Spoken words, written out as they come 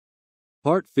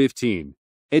Part 15.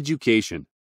 Education.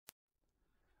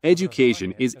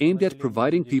 Education is aimed at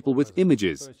providing people with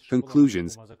images,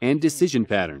 conclusions, and decision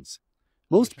patterns.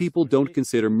 Most people don't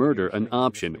consider murder an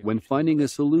option when finding a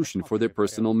solution for their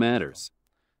personal matters.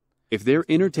 If their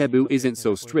inner taboo isn't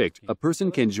so strict, a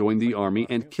person can join the army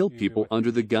and kill people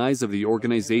under the guise of the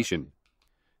organization.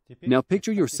 Now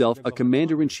picture yourself a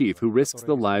commander-in-chief who risks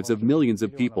the lives of millions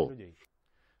of people.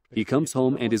 He comes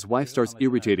home and his wife starts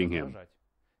irritating him.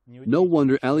 No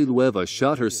wonder Alilueva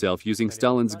shot herself using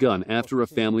Stalin's gun after a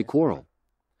family quarrel.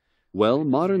 Well,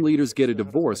 modern leaders get a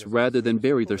divorce rather than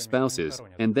bury their spouses,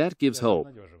 and that gives hope.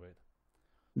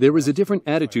 There is a different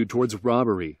attitude towards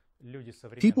robbery.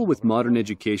 People with modern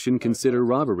education consider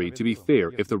robbery to be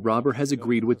fair if the robber has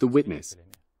agreed with the witness.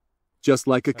 Just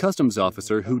like a customs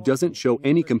officer who doesn't show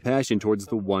any compassion towards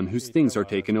the one whose things are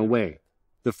taken away.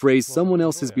 The phrase "someone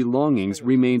else's belongings"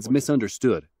 remains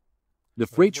misunderstood. The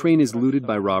freight train is looted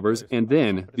by robbers, and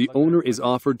then the owner is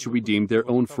offered to redeem their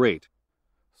own freight.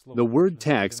 The word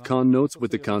tax connotes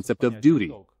with the concept of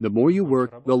duty. The more you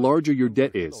work, the larger your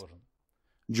debt is.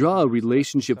 Draw a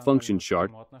relationship function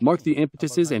chart, mark the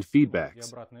impetuses and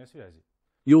feedbacks.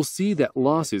 You'll see that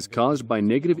losses caused by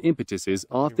negative impetuses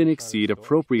often exceed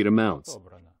appropriate amounts,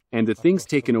 and the things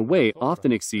taken away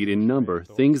often exceed in number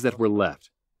things that were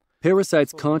left.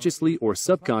 Parasites consciously or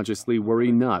subconsciously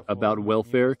worry not about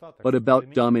welfare, but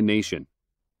about domination.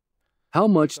 How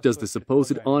much does the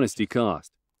supposed honesty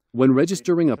cost? When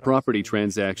registering a property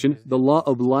transaction, the law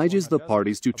obliges the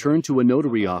parties to turn to a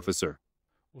notary officer.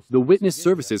 The witness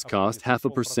services cost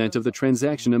 0.5% of the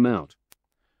transaction amount.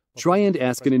 Try and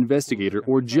ask an investigator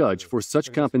or judge for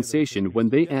such compensation when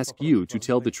they ask you to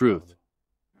tell the truth.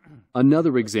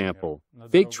 Another example,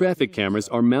 fake traffic cameras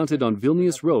are mounted on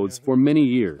Vilnius roads for many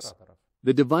years.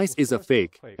 The device is a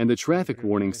fake, and the traffic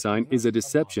warning sign is a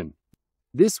deception.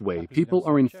 This way, people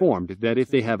are informed that if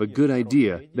they have a good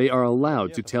idea, they are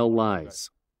allowed to tell lies.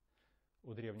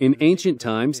 In ancient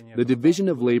times, the division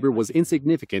of labor was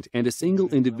insignificant and a single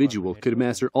individual could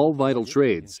master all vital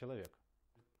trades.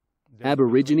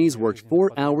 Aborigines worked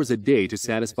 4 hours a day to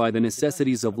satisfy the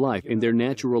necessities of life in their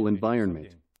natural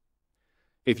environment.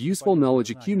 If useful knowledge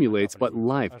accumulates but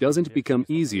life doesn't become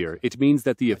easier, it means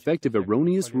that the effect of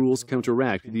erroneous rules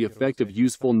counteract the effect of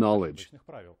useful knowledge.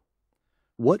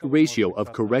 What ratio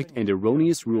of correct and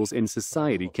erroneous rules in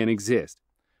society can exist?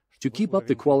 To keep up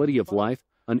the quality of life,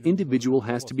 an individual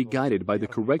has to be guided by the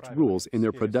correct rules in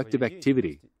their productive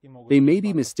activity. They may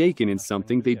be mistaken in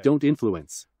something they don't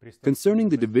influence. Concerning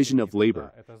the division of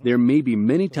labor, there may be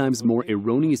many times more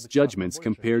erroneous judgments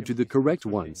compared to the correct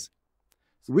ones.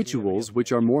 Rituals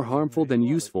which are more harmful than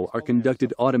useful are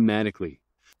conducted automatically.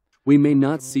 We may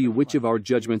not see which of our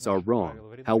judgments are wrong.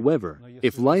 However,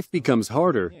 if life becomes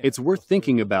harder, it's worth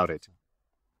thinking about it.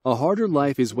 A harder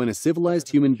life is when a civilized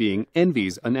human being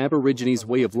envies an Aborigine's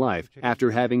way of life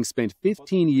after having spent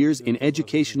 15 years in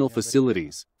educational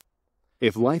facilities.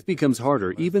 If life becomes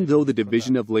harder, even though the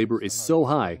division of labor is so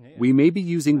high, we may be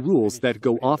using rules that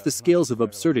go off the scales of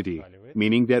absurdity,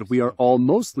 meaning that we are all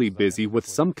mostly busy with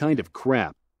some kind of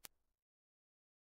crap.